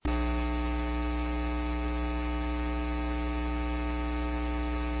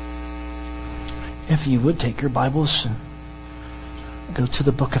If you would take your Bibles and go to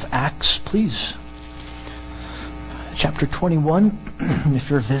the book of Acts, please. Chapter 21. If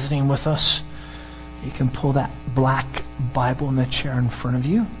you're visiting with us, you can pull that black Bible in the chair in front of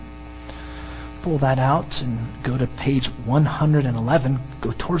you. Pull that out and go to page 111.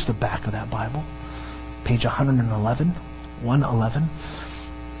 Go towards the back of that Bible. Page 111.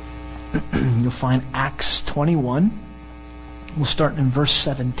 111. You'll find Acts 21. We'll start in verse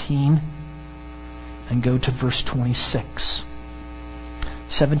 17 and go to verse 26.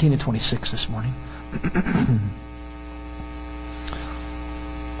 17 to 26 this morning.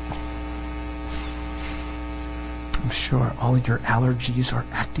 I'm sure all your allergies are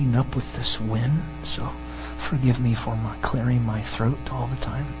acting up with this wind, so forgive me for my clearing my throat all the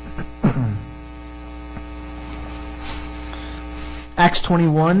time. Acts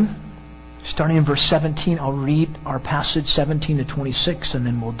 21, starting in verse 17, I'll read our passage 17 to 26, and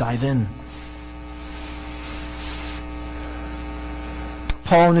then we'll dive in.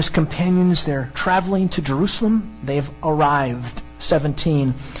 Paul and his companions, they're traveling to Jerusalem. They've arrived.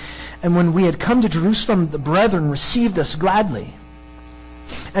 17. And when we had come to Jerusalem, the brethren received us gladly.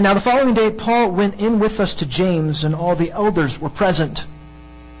 And now the following day, Paul went in with us to James, and all the elders were present.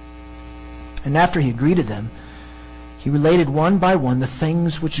 And after he had greeted them, he related one by one the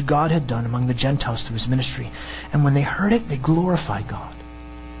things which God had done among the Gentiles through his ministry. And when they heard it, they glorified God.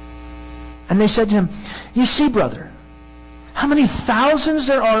 And they said to him, "You see, brother, how many thousands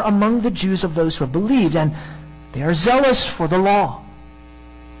there are among the Jews of those who have believed, and they are zealous for the law.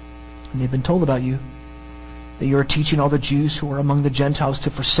 And they've been told about you, that you are teaching all the Jews who are among the Gentiles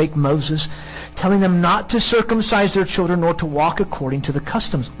to forsake Moses, telling them not to circumcise their children nor to walk according to the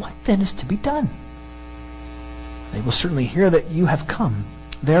customs. What then is to be done? They will certainly hear that you have come.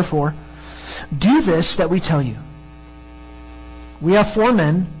 Therefore, do this that we tell you. We have 4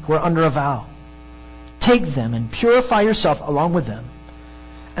 men who are under a vow. Take them and purify yourself along with them,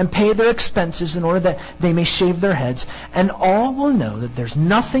 and pay their expenses in order that they may shave their heads, and all will know that there's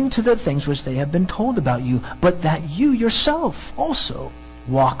nothing to the things which they have been told about you, but that you yourself also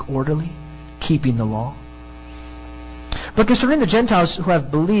walk orderly, keeping the law. But concerning the Gentiles who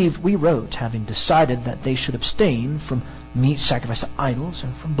have believed, we wrote, having decided that they should abstain from meat sacrificed to idols,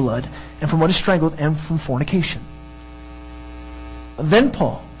 and from blood, and from what is strangled, and from fornication." Then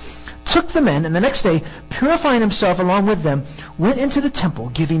Paul took the men, and the next day, purifying himself along with them, went into the temple,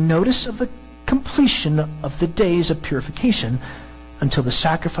 giving notice of the completion of the days of purification until the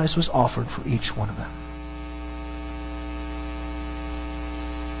sacrifice was offered for each one of them.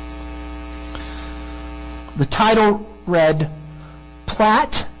 The title read,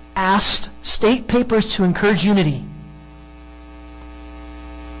 "Platt Asked State Papers to Encourage Unity."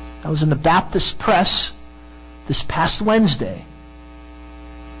 That was in the Baptist Press this past Wednesday.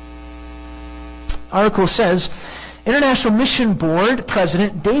 Article says, International Mission Board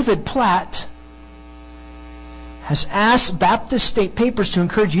President David Platt has asked Baptist state papers to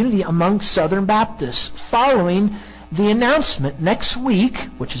encourage unity among Southern Baptists following the announcement next week,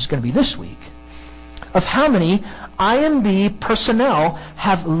 which is going to be this week, of how many IMB personnel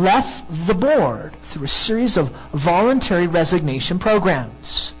have left the board through a series of voluntary resignation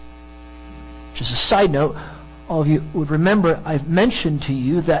programs. Just a side note, all of you would remember I've mentioned to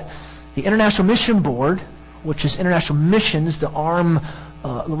you that the International Mission Board, which is international missions, the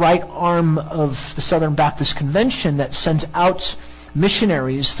right arm of the Southern Baptist Convention that sends out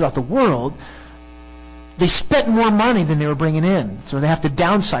missionaries throughout the world, they spent more money than they were bringing in, so they have to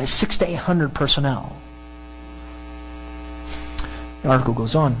downsize 600 to 800 personnel. The article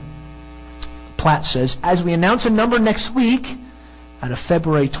goes on. Platt says, "As we announce a number next week at a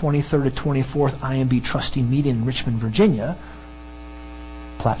February 23rd to 24th IMB trustee meeting in Richmond, Virginia,"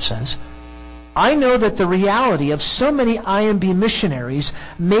 Platt says, "I know that the reality of so many IMB missionaries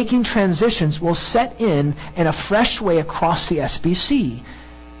making transitions will set in a fresh way across the SBC.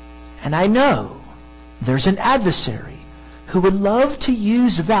 And I know there's an adversary who would love to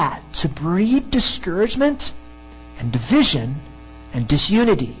use that to breed discouragement and division and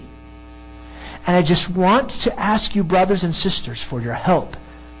disunity. And I just want to ask you, brothers and sisters, for your help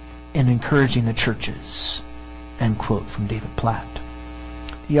in encouraging the churches." End quote from David Platt.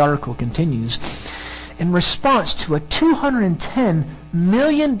 The article continues, in response to a $210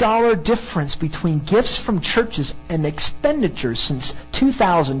 million difference between gifts from churches and expenditures since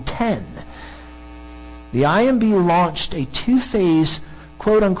 2010, the IMB launched a 2-phase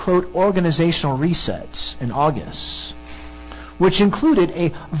quote-unquote organizational reset in August, which included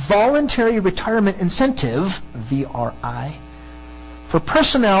a voluntary retirement incentive, VRI, for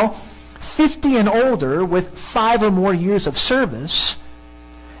personnel 50 and older with 5 or more years of service,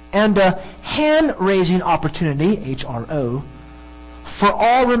 and a hand-raising opportunity, HRO, for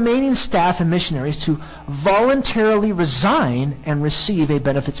all remaining staff and missionaries to voluntarily resign and receive a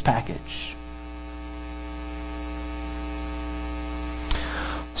benefits package.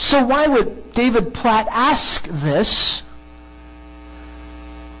 So why would David Platt ask this?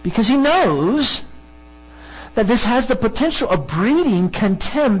 Because he knows that this has the potential of breeding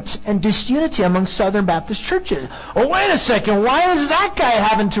contempt and disunity among Southern Baptist churches. Oh, wait a second, why is that guy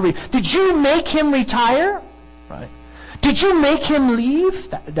having to Did you make him retire? Right. Did you make him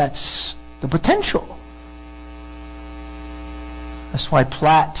leave? That's the potential. That's why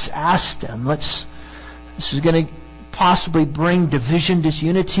Platt asked him. This is going to possibly bring division,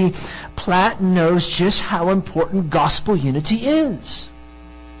 disunity. Platt knows just how important gospel unity is.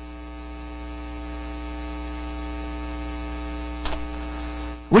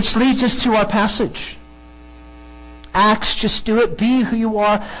 Which leads us to our passage. Acts, just do it. Be who you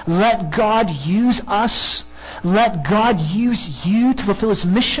are. Let God use us. Let God use you to fulfill His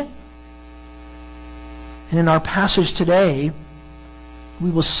mission. And in our passage today, we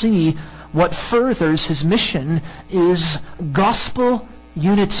will see what furthers His mission is gospel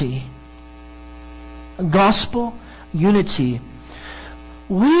unity. Gospel unity.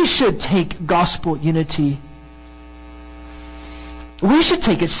 We should take gospel unity. We should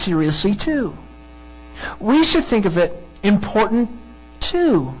take it seriously too. We should think of it important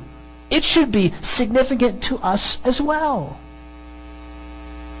too. It should be significant to us as well.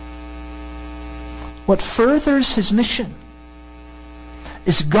 What furthers His mission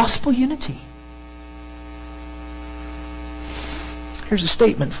is gospel unity. Here's a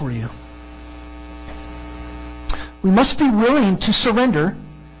statement for you. We must be willing to surrender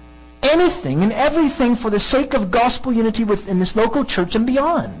anything and everything for the sake of gospel unity within this local church and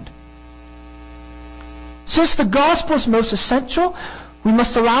beyond. Since the gospel is most essential, we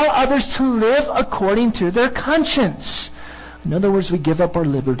must allow others to live according to their conscience. In other words, we give up our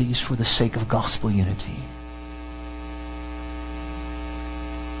liberties for the sake of gospel unity.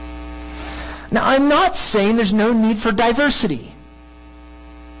 Now, I'm not saying there's no need for diversity.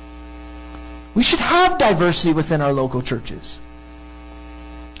 We should have diversity within our local churches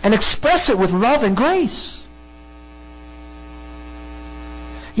and express it with love and grace.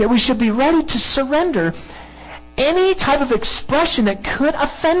 Yet we should be ready to surrender any type of expression that could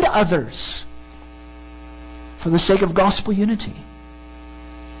offend others for the sake of gospel unity.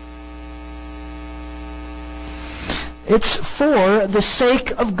 It's for the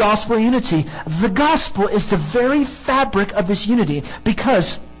sake of gospel unity. The gospel is the very fabric of this unity,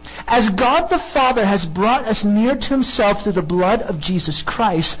 because as God the Father has brought us near to Himself through the blood of Jesus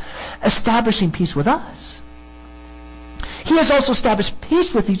Christ, establishing peace with us, He has also established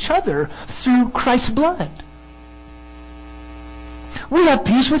peace with each other through Christ's blood. We have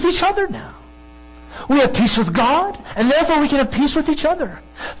peace with each other now. We have peace with God, and therefore we can have peace with each other.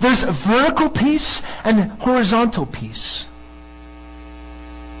 There's vertical peace and horizontal peace.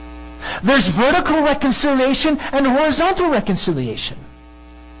 There's vertical reconciliation and horizontal reconciliation.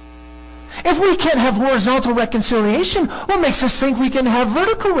 If we can't have horizontal reconciliation, what makes us think we can have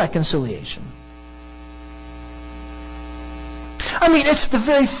vertical reconciliation? I mean, it's the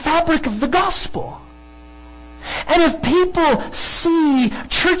very fabric of the gospel. And if people see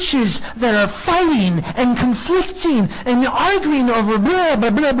churches that are fighting and conflicting and arguing over blah, blah,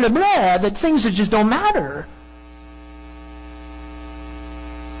 blah, blah, blah, that things that just don't matter,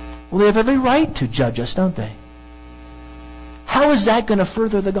 well, they have every right to judge us, don't they? How is that going to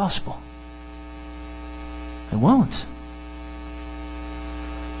further the gospel? It won't.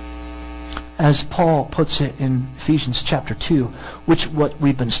 As Paul puts it in Ephesians chapter 2, what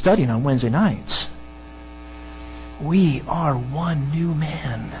we've been studying on Wednesday nights, we are one new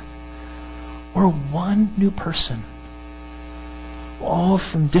man. We're one new person. All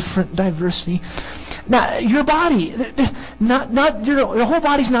from different diversity. Now, your body, your whole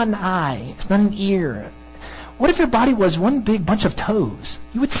body's not an eye. It's not an ear. What if your body was one big bunch of toes?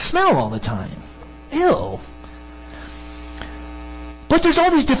 You would smell all the time. Ew. But there's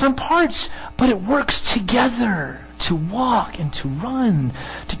all these different parts, but it works together to walk and to run,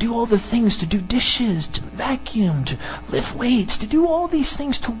 to do all the things, to do dishes, to vacuum, to lift weights, to do all these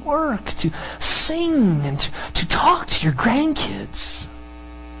things, to work, to sing, and to talk to your grandkids.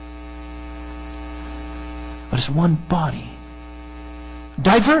 But it's one body.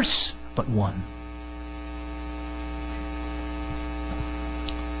 Diverse, but one.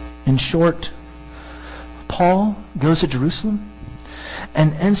 In short, Paul goes to Jerusalem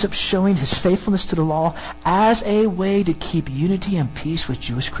and ends up showing his faithfulness to the law as a way to keep unity and peace with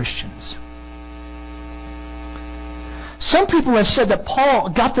Jewish Christians. Some people have said that Paul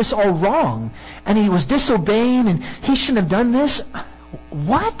got this all wrong and he was disobeying and he shouldn't have done this.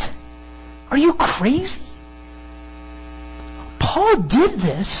 What? Are you crazy? Paul did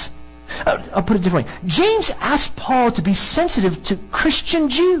this. I'll put it differently. James asked Paul to be sensitive to Christian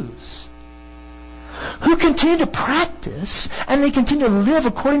Jews who continue to practice and they continue to live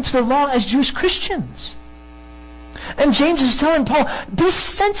according to the law as Jewish Christians. And James is telling Paul, be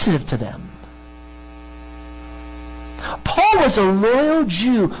sensitive to them. Paul was a loyal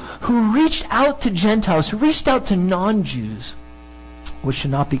Jew who reached out to Gentiles, who reached out to non-Jews, which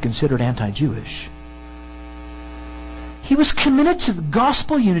should not be considered anti-Jewish. He was committed to the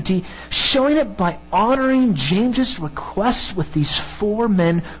gospel unity, showing it by honoring James's requests with these 4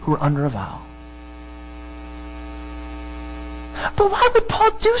 men who were under a vow. But why would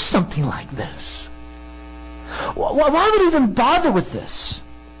Paul do something like this? Why would he even bother with this?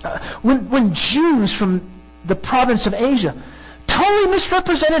 When Jews from the province of Asia totally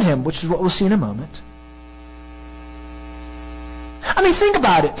misrepresented him, which is what we'll see in a moment. I mean, think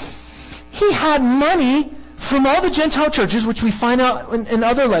about it. He had money from all the Gentile churches, which we find out in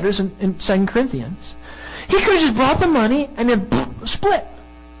other letters in 2 Corinthians. He could have just brought the money and then split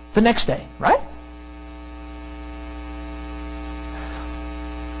the next day, right?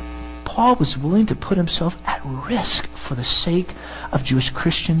 Paul was willing to put himself at risk for the sake of Jewish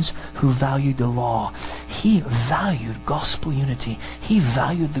Christians who valued the law. He valued gospel unity. He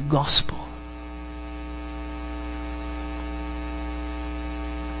valued the gospel.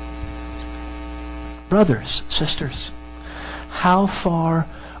 Brothers, sisters, how far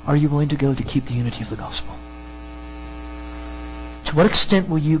are you willing to go to keep the unity of the gospel? To what extent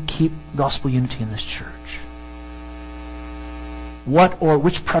will you keep gospel unity in this church? What or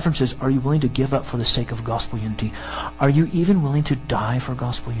which preferences are you willing to give up for the sake of gospel unity? Are you even willing to die for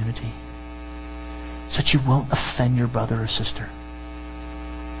gospel unity so that you won't offend your brother or sister?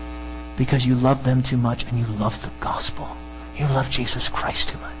 Because you love them too much and you love the gospel. You love Jesus Christ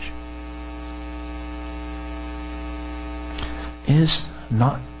too much. Is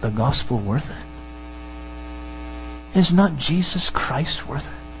not the gospel worth it? Is not Jesus Christ worth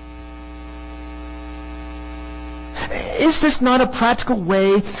it? Is this not a practical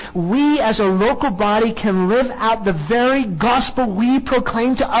way we as a local body can live out the very gospel we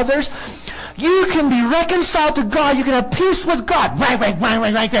proclaim to others? You can be reconciled to God. You can have peace with God.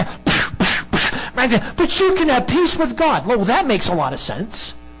 Right there. But you can have peace with God. Well, that makes a lot of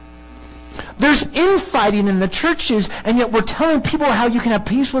sense. There's infighting in the churches, and yet we're telling people how you can have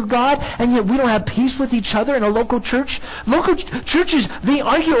peace with God, and yet we don't have peace with each other in a local church. Local churches, they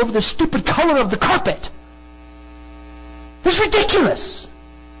argue over the stupid color of the carpet. It's ridiculous.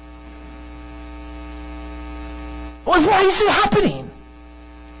 Why is it happening?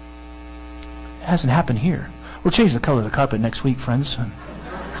 It hasn't happened here. We'll change the color of the carpet next week, friends.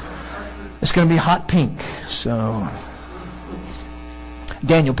 It's going to be hot pink. So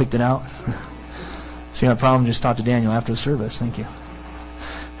Daniel picked it out. So you have a problem, just talk to Daniel after the service. Thank you.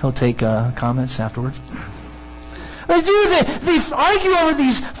 He'll take comments afterwards. They argue over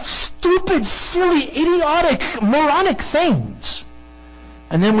these stupid, silly, idiotic, moronic things.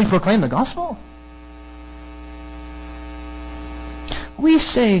 And then we proclaim the gospel. We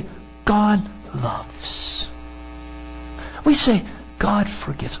say God loves. We say God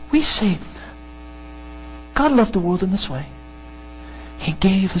forgives. We say God loved the world in this way. He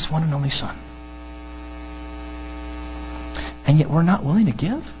gave his one and only Son. And yet we're not willing to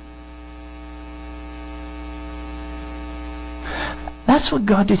give? That's what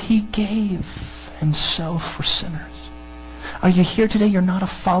God did. He gave himself for sinners. Are you here today? You're not a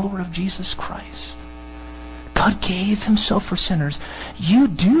follower of Jesus Christ. God gave himself for sinners. You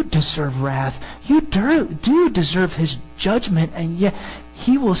do deserve wrath. You do deserve his judgment, and yet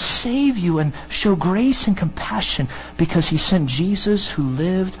he will save you and show grace and compassion because he sent Jesus who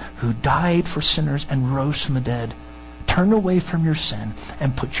lived, who died for sinners, and rose from the dead. Turn away from your sin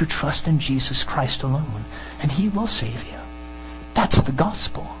and put your trust in Jesus Christ alone, and he will save you. That's the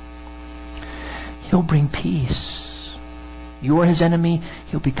gospel. He'll bring peace. You are his enemy,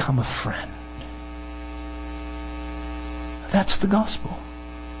 he'll become a friend. That's the gospel.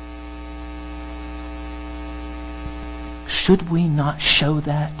 Should we not show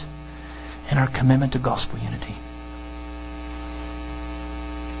that in our commitment to gospel unity?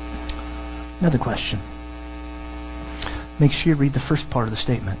 Another question. Make sure you read the first part of the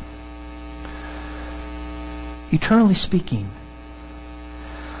statement. Eternally speaking,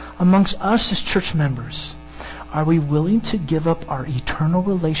 amongst us as church members, are we willing to give up our eternal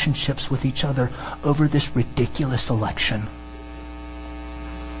relationships with each other over this ridiculous election?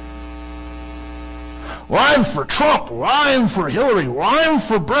 Well, I'm for Trump, or I'm for Hillary, or I'm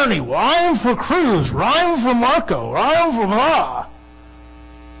for Bernie, or I'm for Cruz, or I'm for Marco, or I'm for blah.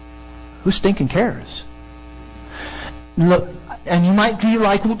 Who stinking cares? Look, and you might be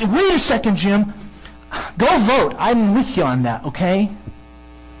like, well, wait a second, Jim. Go vote. I'm with you on that, okay?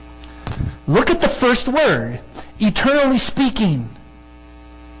 Look at the first word, eternally speaking.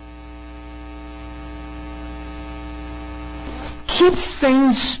 Keep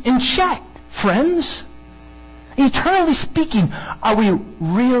things in check, friends. Eternally speaking, are we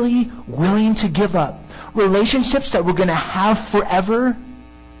really willing to give up relationships that we're going to have forever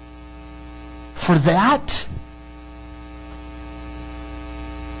for that?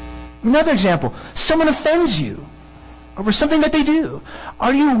 Another example, someone offends you over something that they do.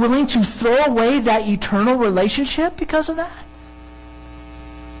 Are you willing to throw away that eternal relationship because of that?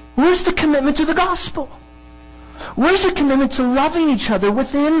 Where's the commitment to the gospel? Where's the commitment to loving each other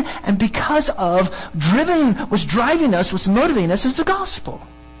within and because of what's driving us, what's motivating us is the gospel?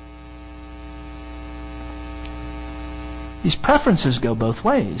 These preferences go both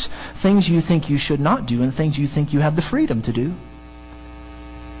ways. Things you think you should not do and things you think you have the freedom to do.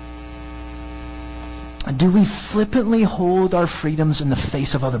 Do we flippantly hold our freedoms in the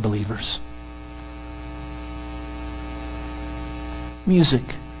face of other believers? Music,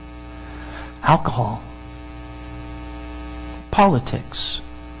 alcohol, politics,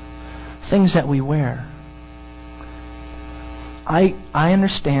 things that we wear. I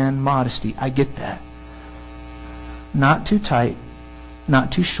understand modesty. I get that. Not too tight,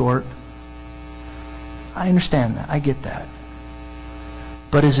 not too short. I understand that. I get that.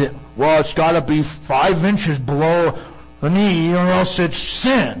 But is it, well, it's got to be 5 inches below the knee or else it's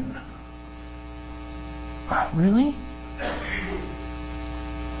sin? Really?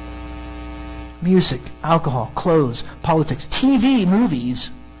 Music, alcohol, clothes, politics, TV,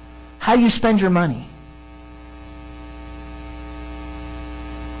 movies, how you spend your money.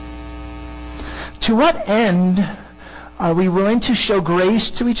 To what end are we willing to show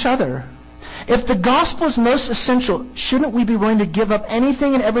grace to each other? If the gospel is most essential, shouldn't we be willing to give up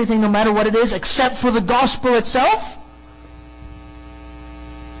anything and everything, no matter what it is, except for the gospel itself?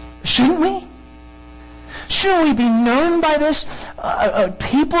 Shouldn't we? Shouldn't we be known by this?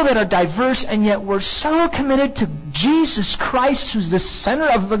 People that are diverse, and yet we're so committed to Jesus Christ, who's the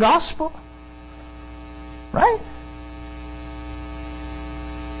center of the gospel. Right?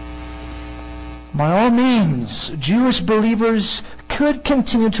 By all means, Jewish believers could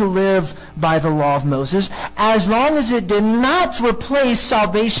continue to live by the law of Moses as long as it did not replace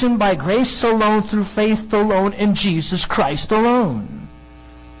salvation by grace alone, through faith alone, in Jesus Christ alone.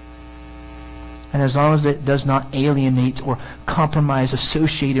 And as long as it does not alienate or compromise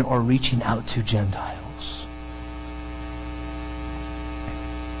associating or reaching out to Gentiles.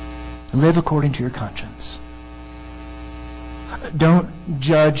 Live according to your conscience. Don't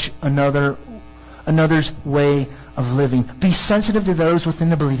judge another's way of living. Be sensitive to those within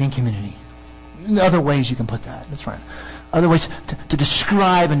the believing community. Other ways you can put that. That's right. Other ways to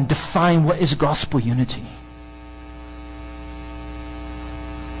describe and define what is gospel unity.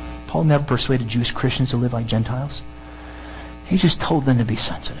 Paul never persuaded Jewish Christians to live like Gentiles. He just told them to be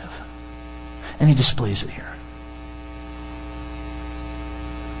sensitive. And he displays it here.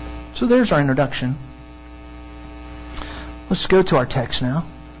 So there's our introduction. Let's go to our text now.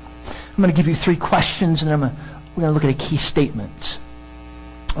 I'm going to give you 3 questions, and then we're going to look at a key statement,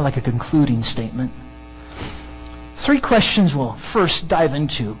 or like a concluding statement. 3 questions we'll first dive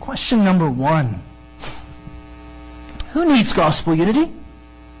into. Question number 1. Who needs gospel unity?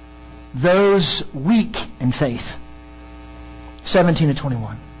 Those weak in faith. 17 to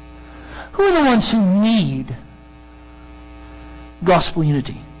 21. Who are the ones who need gospel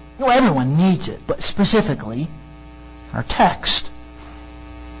unity? No, everyone needs it, but specifically, our text,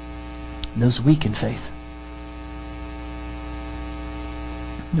 those weak in faith.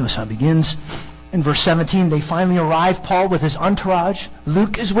 Notice how it begins. In verse 17, they finally arrive, Paul with his entourage.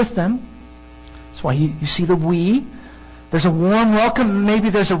 Luke is with them. That's why you see the we. There's a warm welcome. Maybe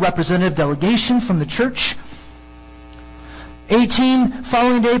there's a representative delegation from the church. 18,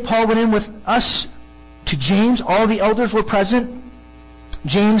 following day, Paul went in with us to James. All the elders were present.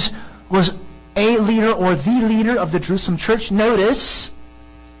 James was a leader or the leader of the Jerusalem church. Notice,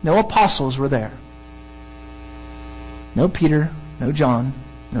 no apostles were there. No Peter, no John,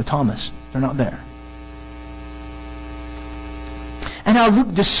 no Thomas. They're not there. And how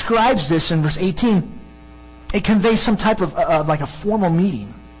Luke describes this in verse 18, it conveys some type of like a formal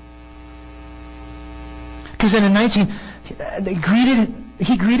meeting. Because then in 19,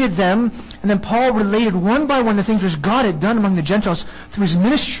 he greeted them, and then Paul related one by one the things which God had done among the Gentiles through his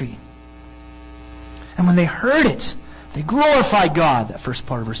ministry. And when they heard it, they glorified God. That first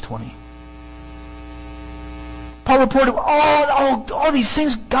part of verse 20. Paul reported all these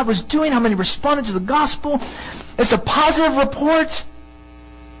things God was doing, how many responded to the gospel. It's a positive report.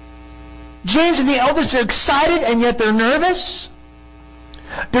 James and the elders are excited, and yet they're nervous.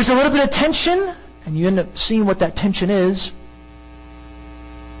 There's a little bit of tension, and you end up seeing what that tension is.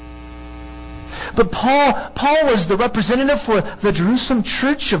 But Paul was the representative for the Jerusalem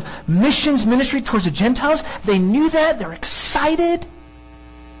church of missions ministry towards the Gentiles. They knew that. They're excited.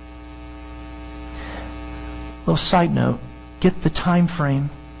 Little side note, get the time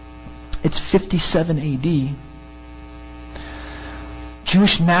frame. It's 57 AD.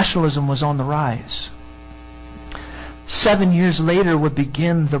 Jewish nationalism was on the rise. 7 years later would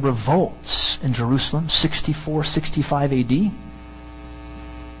begin the revolts in Jerusalem, 64, 65 AD.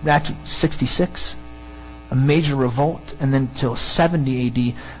 That's 66. A major revolt. And then till 70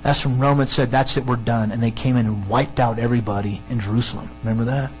 AD, that's when Rome had said, that's it, we're done. And they came in and wiped out everybody in Jerusalem. Remember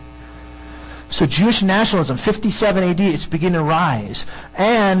that? So Jewish nationalism, 57 AD, it's beginning to rise.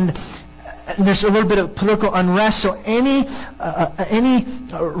 And there's a little bit of political unrest. So any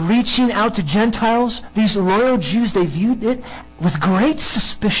reaching out to Gentiles, these loyal Jews, they viewed it with great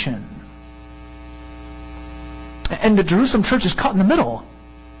suspicion. And the Jerusalem church is caught in the middle,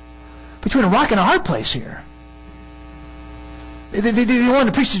 between a rock and a hard place here. They want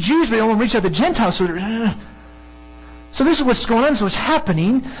to preach to Jews, but they don't want to reach out to Gentiles. So this is what's going on. So it's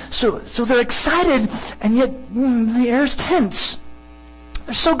happening. So they're excited, and yet the air is tense.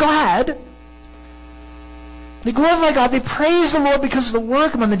 They're so glad. They glorify God. They praise the Lord because of the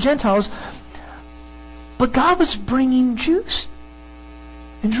work among the Gentiles. But God was bringing Jews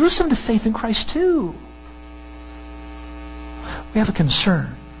in Jerusalem to faith in Christ too. We have a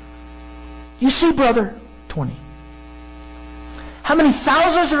concern. You see, brother, 20. How many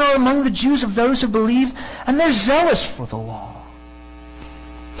thousands there are among the Jews of those who believed, and they're zealous for the law.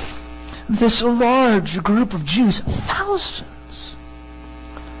 This large group of Jews, thousands,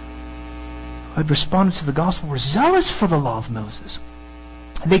 who had responded to the gospel, were zealous for the law of Moses.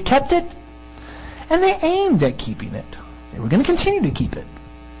 They kept it, and they aimed at keeping it. They were going to continue to keep it.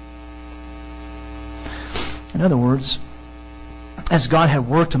 In other words, as God had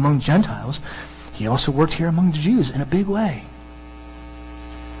worked among Gentiles, He also worked here among the Jews in a big way.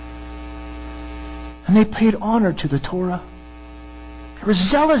 And they paid honor to the Torah. They were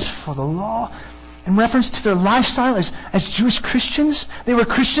zealous for the law. In reference to their lifestyle as Jewish Christians, they were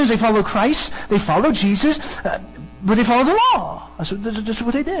Christians, they followed Christ, they followed Jesus, but they followed the law. That's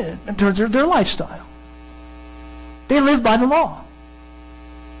what they did in terms of their lifestyle. They lived by the law.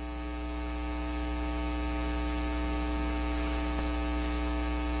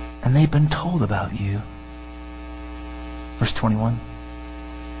 And they've been told about you. Verse 21.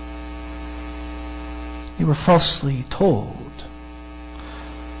 You were falsely told.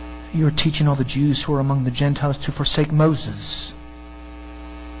 You were teaching all the Jews who are among the Gentiles to forsake Moses.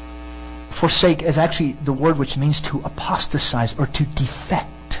 Forsake is actually the word which means to apostatize or to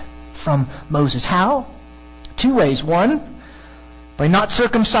defect from Moses. How? 2 ways. 1, by not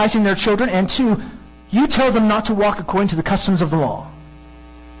circumcising their children. And 2, you tell them not to walk according to the customs of the law.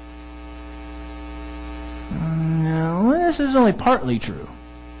 No, this is only partly true.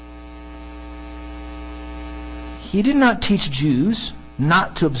 He did not teach Jews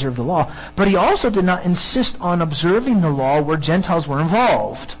not to observe the law, but he also did not insist on observing the law where Gentiles were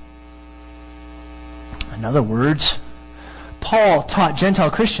involved. In other words, Paul taught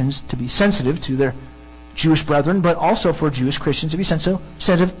Gentile Christians to be sensitive to their Jewish brethren, but also for Jewish Christians to be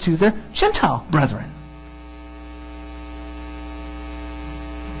sensitive to their Gentile brethren.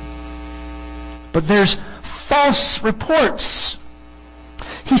 But there's false reports.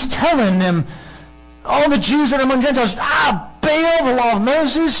 He's telling them, all the Jews that are among Gentiles, Baal, the law of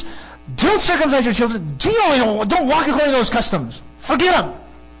Moses, don't circumcise your children, don't walk according to those customs. Forget them.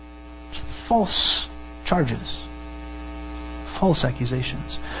 False charges. False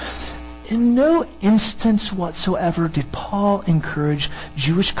accusations. In no instance whatsoever did Paul encourage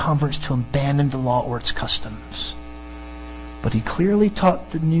Jewish converts to abandon the law or its customs. But he clearly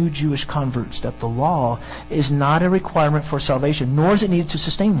taught the new Jewish converts that the law is not a requirement for salvation, nor is it needed to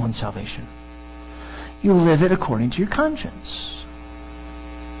sustain one's salvation. You live it according to your conscience.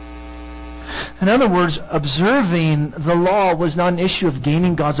 In other words, observing the law was not an issue of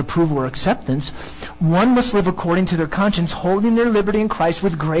gaining God's approval or acceptance. One must live according to their conscience, holding their liberty in Christ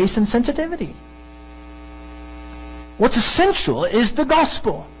with grace and sensitivity. What's essential is the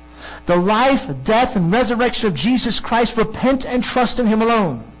gospel. The life, death, and resurrection of Jesus Christ. Repent and trust in Him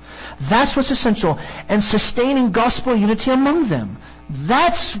alone. That's what's essential. And sustaining gospel unity among them.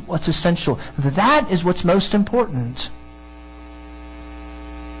 That's what's essential. That is what's most important.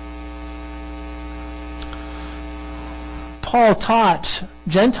 Paul taught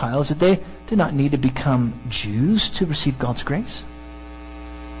Gentiles that they did not need to become Jews to receive God's grace.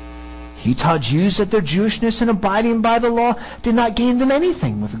 He taught Jews that their Jewishness and abiding by the law did not gain them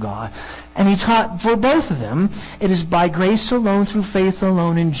anything with God. And he taught for both of them, it is by grace alone, through faith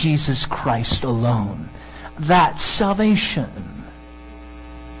alone, in Jesus Christ alone. That's salvation.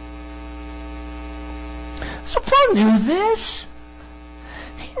 So Paul knew this.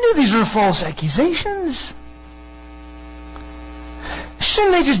 He knew these were false accusations.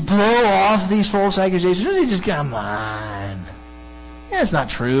 Shouldn't they just blow off these false accusations? Shouldn't they just, come on. Yeah, it's not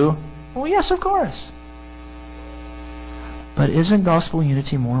true. Well, yes, of course. But isn't gospel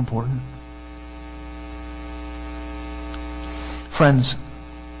unity more important? Friends,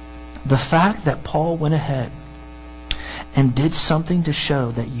 the fact that Paul went ahead and did something to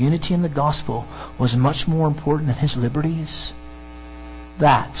show that unity in the gospel was much more important than his liberties,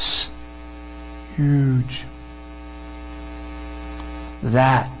 that's huge.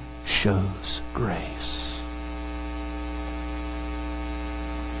 That shows grace.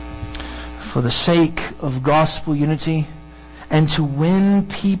 For the sake of gospel unity and to win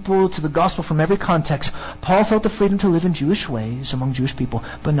people to the gospel from every context, Paul felt the freedom to live in Jewish ways among Jewish people,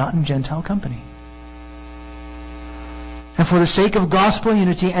 but not in Gentile company. And for the sake of gospel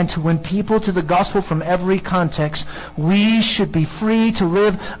unity and to win people to the gospel from every context, we should be free to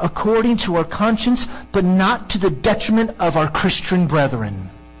live according to our conscience, but not to the detriment of our Christian brethren.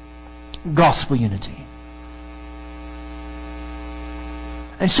 Gospel unity.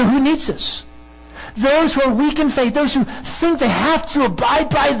 And so who needs this? Those who are weak in faith, those who think they have to abide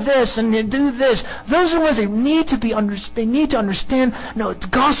by this and do this, those are the ones they need to they need to understand, no,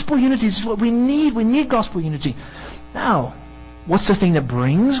 gospel unity is what we need. We need gospel unity. Now, what's the thing that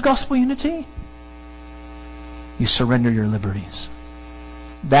brings gospel unity? You surrender your liberties.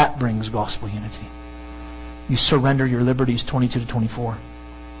 That brings gospel unity. You surrender your liberties, 22 to 24.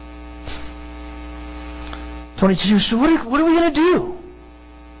 22, so what are we going to do?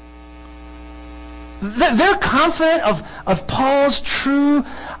 They're confident of Paul's true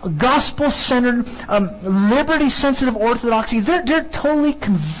gospel-centered, liberty-sensitive orthodoxy. They're totally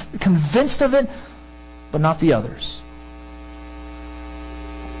convinced of it, but not the others.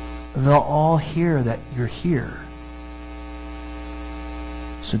 They'll all hear that you're here.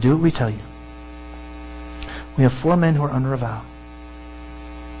 So do what we tell you. We have 4 men who are under a vow.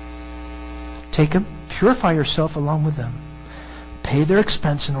 Take them, purify yourself along with them. Pay their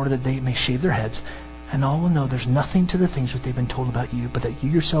expense in order that they may shave their heads, and all will know there's nothing to the things that they've been told about you, but that you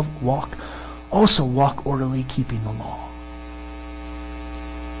yourself also walk orderly, keeping the law.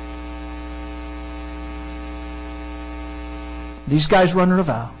 These guys were under a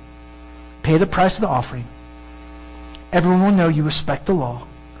vow. Pay the price of the offering. Everyone will know you respect the law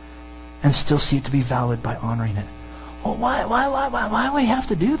and still see it to be valid by honoring it. Well, why do we have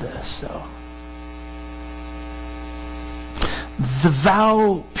to do this? So, the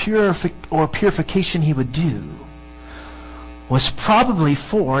vow purification he would do was probably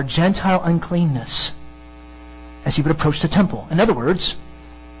for Gentile uncleanness as he would approach the temple. In other words,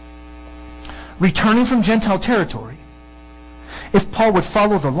 returning from Gentile territory, if Paul would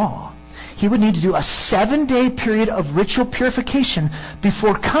follow the law, he would need to do a 7-day period of ritual purification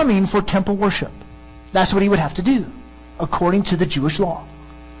before coming for temple worship. That's what he would have to do, according to the Jewish law.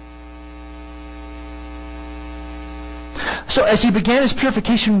 So as he began his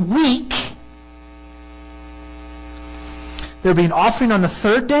purification week, there would be an offering on the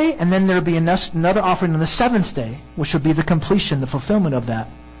 3rd day, and then there would be another offering on the 7th day, which would be the completion, the fulfillment of that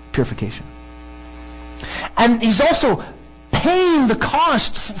purification. And he's also paying the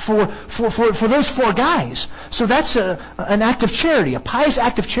cost for those 4 guys. So that's an act of charity, a pious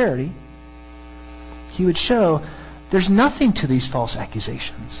act of charity. He would show there's nothing to these false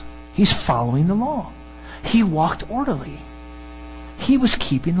accusations. He's following the law. He walked orderly. He was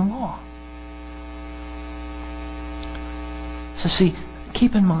keeping the law. So see,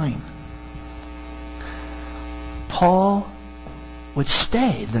 keep in mind, Paul would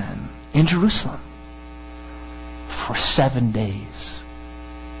stay then in Jerusalem for 7 days.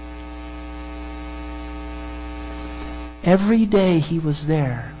 Every day he was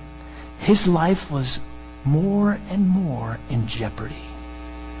there, his life was more and more in jeopardy.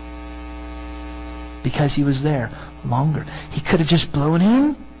 Because he was there longer. He could have just blown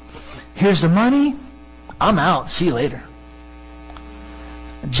in. Here's the money. I'm out. See you later.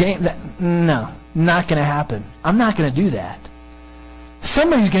 James, no, not going to happen. I'm not going to do that.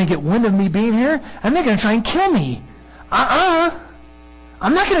 Somebody's going to get wind of me being here, and they're going to try and kill me.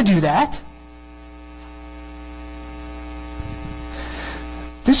 I'm not going to do that.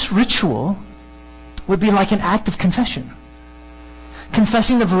 This ritual would be like an act of confession,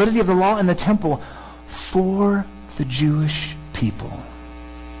 confessing the validity of the law and the temple for the Jewish people,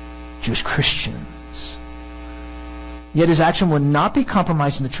 Jewish Christians. Yet his action would not be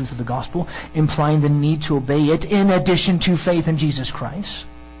compromising the truth of the gospel, implying the need to obey it in addition to faith in Jesus Christ.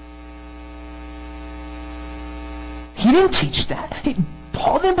 He didn't teach that.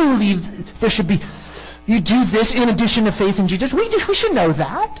 Paul didn't believe there should be, you do this in addition to faith in Jesus. We should know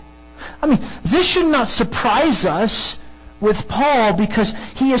that. I mean, this should not surprise us with Paul, because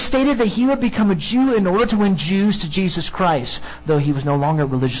he has stated that he would become a Jew in order to win Jews to Jesus Christ, though he was no longer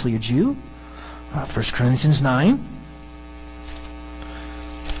religiously a Jew. 1 Corinthians 9.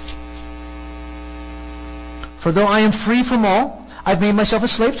 For though I am free from all, I've made myself a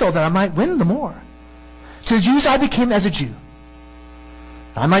slave to all, that I might win the more. To the Jews I became as a Jew,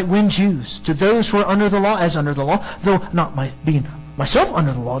 I might win Jews. To those who are under the law, as under the law, though not being myself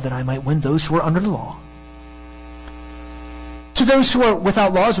under the law, that I might win those who are under the law. To those who are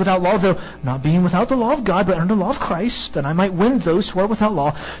without law, as without law, though not being without the law of God, but under the law of Christ, that I might win those who are without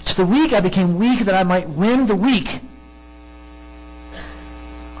law. To the weak I became weak, that I might win the weak.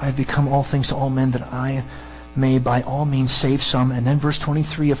 I have become all things to all men, that I may by all means save some. And then verse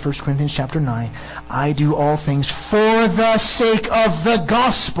 23 of 1 Corinthians chapter 9, I do all things for the sake of the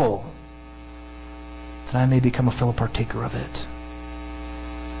gospel, that I may become a fellow partaker of it.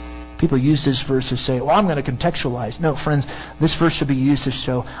 People use this verse to say, well, I'm going to contextualize. No, friends, this verse should be used to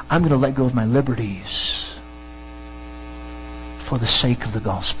show I'm going to let go of my liberties for the sake of the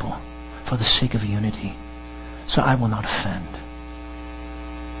gospel, for the sake of unity, so I will not offend.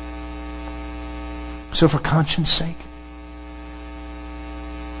 So for conscience sake,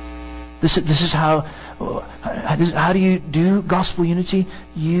 this is how do you do gospel unity?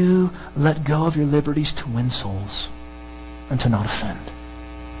 You let go of your liberties to win souls and to not offend.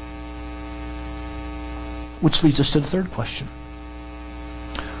 Which leads us to the third question.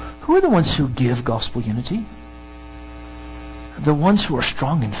 Who are the ones who give gospel unity? The ones who are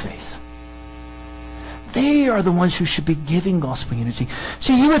strong in faith. They are the ones who should be giving gospel unity.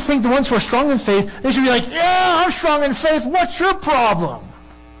 See, you would think the ones who are strong in faith, they should be like, yeah, I'm strong in faith. What's your problem?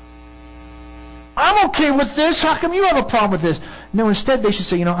 I'm okay with this. How come you have a problem with this? No, instead they should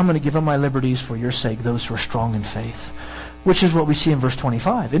say, I'm going to give up my liberties for your sake, those who are strong in faith. Which is what we see in verse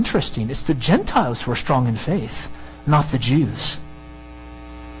 25. Interesting. It's the Gentiles who are strong in faith, not the Jews.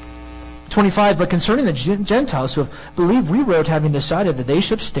 25, but concerning the Gentiles who have believed, we wrote, having decided that they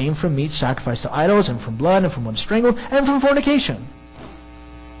should abstain from meat sacrificed to idols, and from blood, and from one strangled, and from fornication.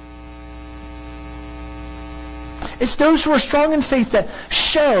 It's those who are strong in faith that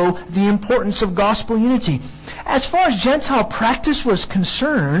show the importance of gospel unity. As far as Gentile practice was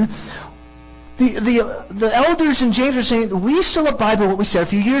concerned, the elders in James are saying, we still abide by what we said a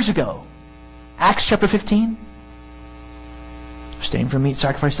few years ago. Acts chapter 15. Abstain from meat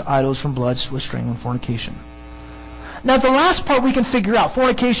sacrificed to idols, from blood, with strangling, and fornication. Now the last part we can figure out.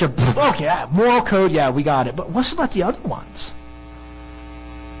 Fornication, okay, moral code, yeah, we got it. But what's about the other ones?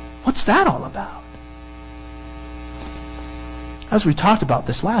 What's that all about? As we talked about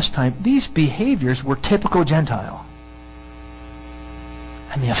this last time, these behaviors were typical Gentile.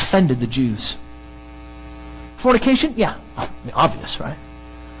 And they offended the Jews. Fornication? Yeah. Obvious, right?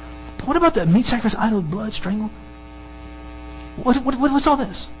 But what about the meat sacrifice, idol, blood, strangle? What's all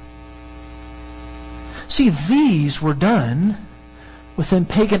this? See, these were done within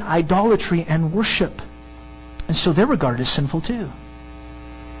pagan idolatry and worship. And so they're regarded as sinful too.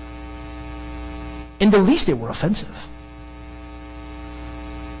 In the least, they were offensive.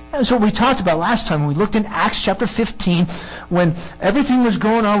 And so we talked about last time when we looked in Acts chapter 15, when everything was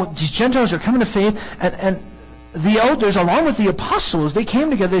going on, these Gentiles are coming to faith, and the elders, along with the apostles, they came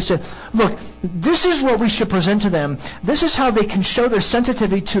together. They said, look, this is what we should present to them. This is how they can show their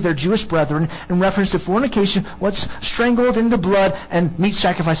sensitivity to their Jewish brethren in reference to fornication, what's strangled into blood, and meat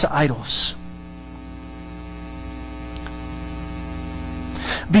sacrificed to idols.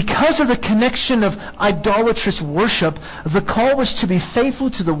 Because of the connection of idolatrous worship, the call was to be faithful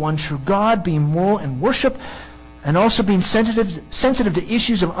to the one true God, being moral in worship, and also being sensitive to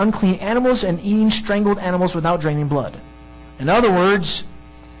issues of unclean animals and eating strangled animals without draining blood. In other words,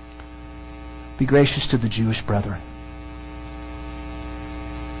 be gracious to the Jewish brethren.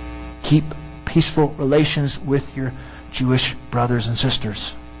 Keep peaceful relations with your Jewish brothers and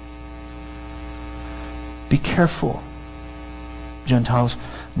sisters. Be careful, Gentiles,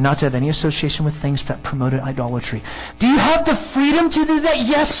 not to have any association with things that promoted idolatry. Do you have the freedom to do that?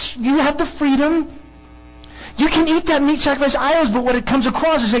 Yes, you have the freedom. You can eat that meat sacrificed to idols, but what it comes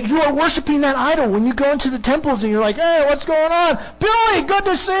across is that you are worshiping that idol. When you go into the temples and you're like, hey, what's going on? Billy, good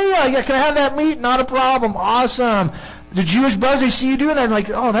to see you. Yeah, can I have that meat? Not a problem. Awesome. The Jewish brothers, they see you doing that, and like,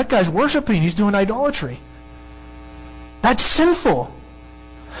 oh, that guy's worshiping. He's doing idolatry. That's sinful.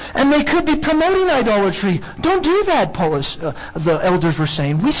 And they could be promoting idolatry. Don't do that, the elders were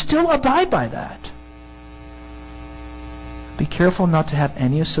saying. We still abide by that. Be careful not to have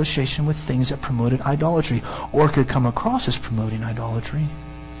any association with things that promoted idolatry or could come across as promoting idolatry.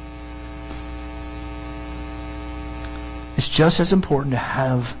 It's just as important to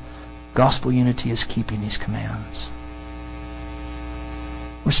have gospel unity as keeping these commands.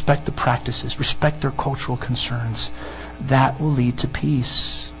 Respect the practices. Respect their cultural concerns. That will lead to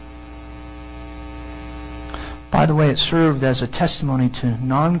peace. By the way, it served as a testimony to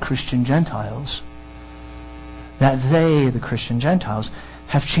non-Christian Gentiles that they, the Christian Gentiles,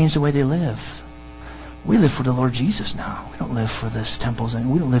 have changed the way they live. We live for the Lord Jesus now. We don't live for this temples,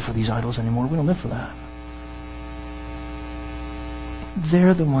 and we don't live for these idols anymore. We don't live for that.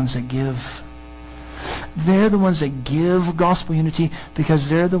 They're the ones that give. They're the ones that give gospel unity because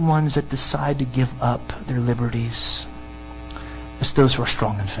they're the ones that decide to give up their liberties. It's those who are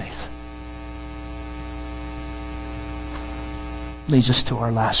strong in faith. Leads us to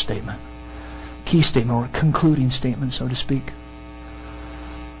our last statement. Key statement, or concluding statement, so to speak.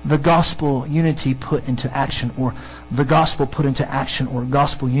 The gospel unity put into action, or the gospel put into action, or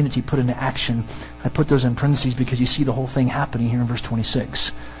gospel unity put into action. I put those in parentheses because you see the whole thing happening here in verse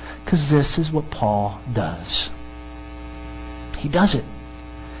 26. Because this is what Paul does. He does it.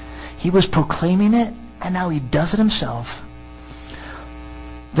 He was proclaiming it, and now he does it himself.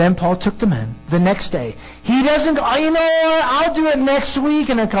 Then Paul took them in the next day. He doesn't go, you know what, I'll do it next week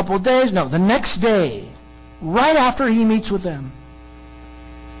in a couple of days. No, the next day, right after he meets with them.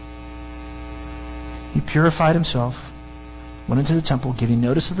 He purified himself, went into the temple, giving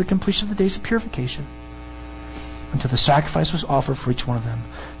notice of the completion of the days of purification, until the sacrifice was offered for each one of them.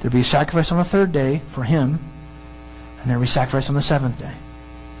 There'd be a sacrifice on the third day for him, and there'd be a sacrifice on the seventh day.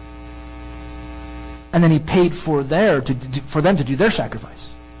 And then he paid for them to do their sacrifice.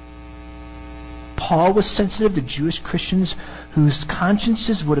 Paul was sensitive to Jewish Christians whose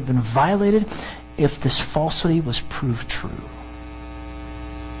consciences would have been violated if this falsity was proved true.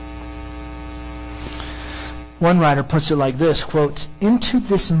 One writer puts it like this, quote, into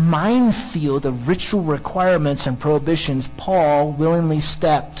this minefield of ritual requirements and prohibitions, Paul willingly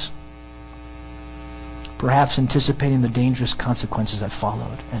stepped, perhaps anticipating the dangerous consequences that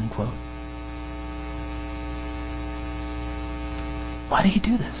followed, end quote. Why did he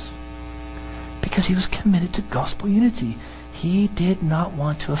do this? Because he was committed to gospel unity. He did not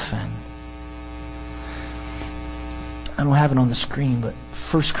want to offend. I don't have it on the screen, but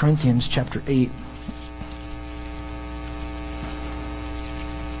 1 Corinthians chapter 8.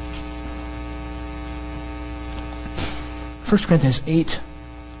 1 Corinthians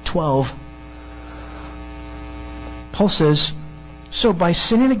 8:12. Paul says, so by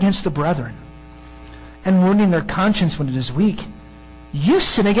sinning against the brethren and wounding their conscience when it is weak, you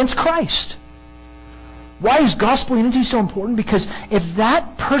sin against Christ. Why is gospel unity so important? Because if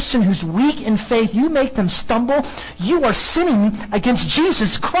that person who's weak in faith, you make them stumble, you are sinning against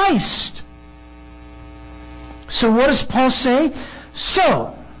Jesus Christ. So what does Paul say?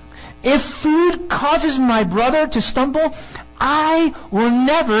 So, if food causes my brother to stumble, I will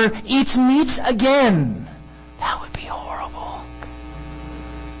never eat meat again. That would be horrible.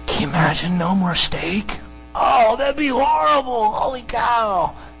 Can you imagine no more steak? Oh, that'd be horrible. Holy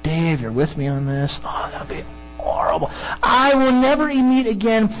cow. Dave, you're with me on this? Oh, that'd be horrible. I will never eat meat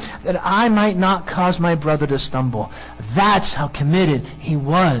again that I might not cause my brother to stumble. That's how committed he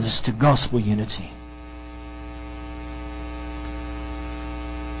was to gospel unity.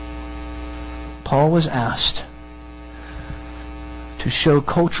 Paul was asked to show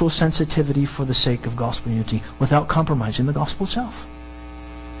cultural sensitivity for the sake of gospel unity without compromising the gospel itself.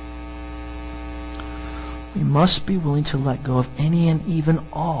 We must be willing to let go of any and even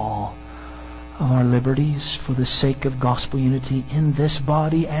all of our liberties for the sake of gospel unity in this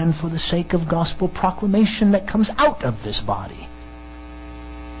body and for the sake of gospel proclamation that comes out of this body.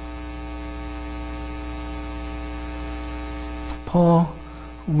 Paul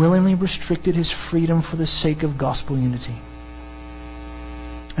willingly restricted his freedom for the sake of gospel unity.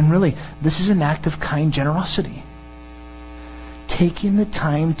 And really, this is an act of kind generosity. Taking the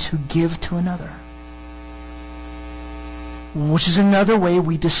time to give to another. Which is another way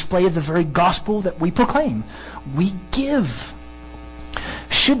we display the very gospel that we proclaim. We give.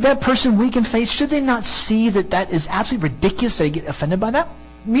 Should that person weak in faith, should they not see that that is absolutely ridiculous, they get offended by that?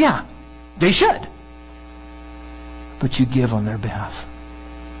 Yeah, they should. but you give on their behalf.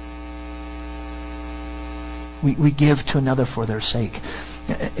 We give to another for their sake.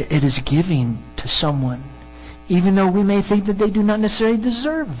 It is giving to someone, even though we may think that they do not necessarily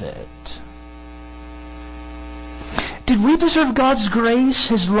deserve it. Did we deserve God's grace,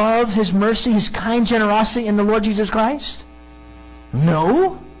 His love, His mercy, His kind generosity in the Lord Jesus Christ?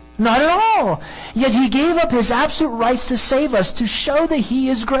 No, not at all. Yet He gave up His absolute rights to save us, to show that He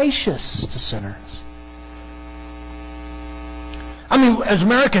is gracious to sinners. I mean, as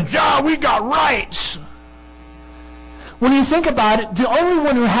Americans, we got rights. When you think about it, the only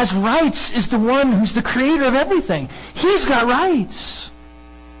one who has rights is the one who's the creator of everything. He's got rights.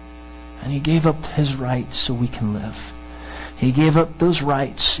 And He gave up His rights so we can live. He gave up those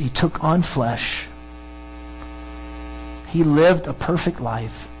rights. He took on flesh. He lived a perfect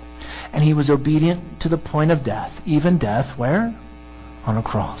life. And He was obedient to the point of death. Even death, where? On a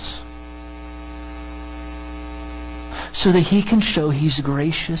cross. So that He can show He's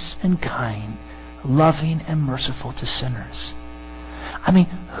gracious and kind, loving and merciful to sinners. I mean,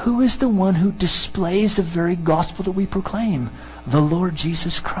 who is the one who displays the very gospel that we proclaim? The Lord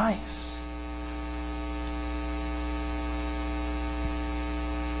Jesus Christ.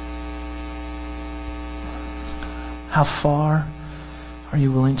 How far are you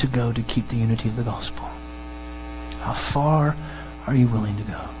willing to go to keep the unity of the gospel? How far are you willing to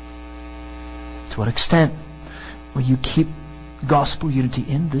go? To what extent will you keep gospel unity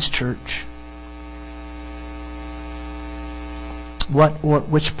in this church?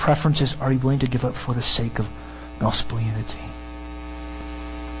 Which preferences are you willing to give up for the sake of gospel unity?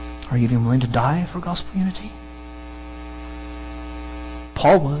 Are you even willing to die for gospel unity?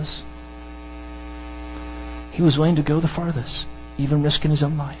 Paul was. He was willing to go the farthest, even risking his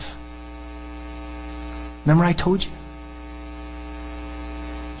own life. Remember I told you?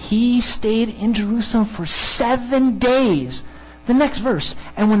 He stayed in Jerusalem for 7 days. The next verse.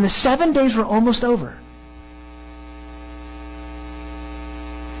 And when the 7 days were almost over,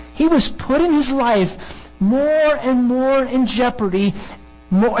 he was putting his life more and more in jeopardy.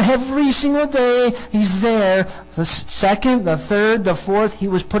 Every single day he's there. The second, the third, the fourth. He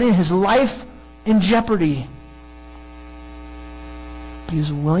was putting his life in jeopardy. But he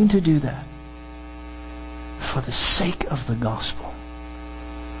was willing to do that for the sake of the gospel.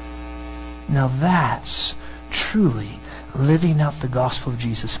 Now that's truly living out the gospel of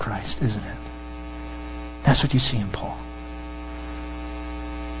Jesus Christ, isn't it? That's what you see in Paul.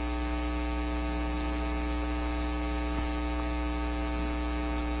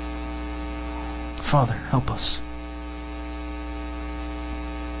 Father, help us.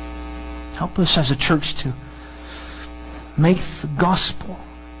 Help us as a church to make the gospel,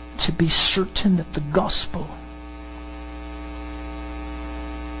 to be certain that the gospel,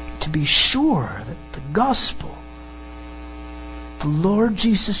 to be sure that the gospel, the Lord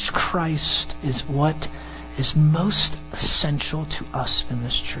Jesus Christ, is what is most essential to us in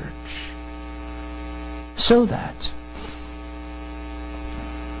this church. So that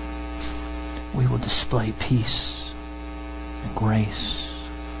we will display peace and grace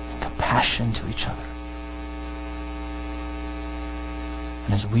and compassion to each other.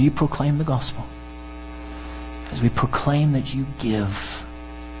 And as we proclaim the gospel, as we proclaim that you give,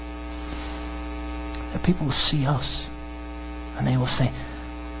 that people will see us and they will say,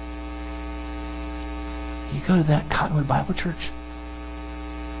 you go to that Cottonwood Bible Church?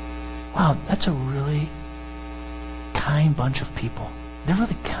 Wow, that's a really kind bunch of people. They're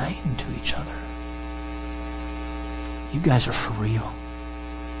really kind to each other. You guys are for real.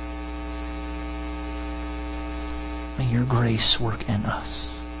 May your grace work in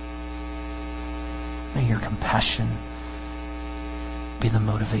us. May your compassion be the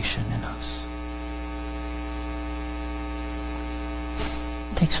motivation in us.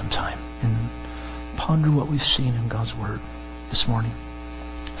 Take some time and ponder what we've seen in God's Word this morning.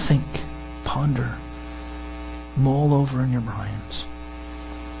 Think, ponder, mull over in your minds.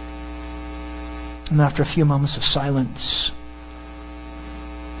 And after a few moments of silence,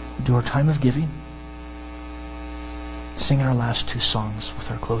 we do our time of giving, sing our last two songs with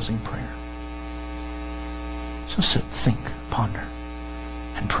our closing prayer. So sit, think, ponder,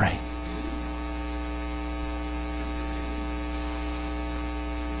 and pray.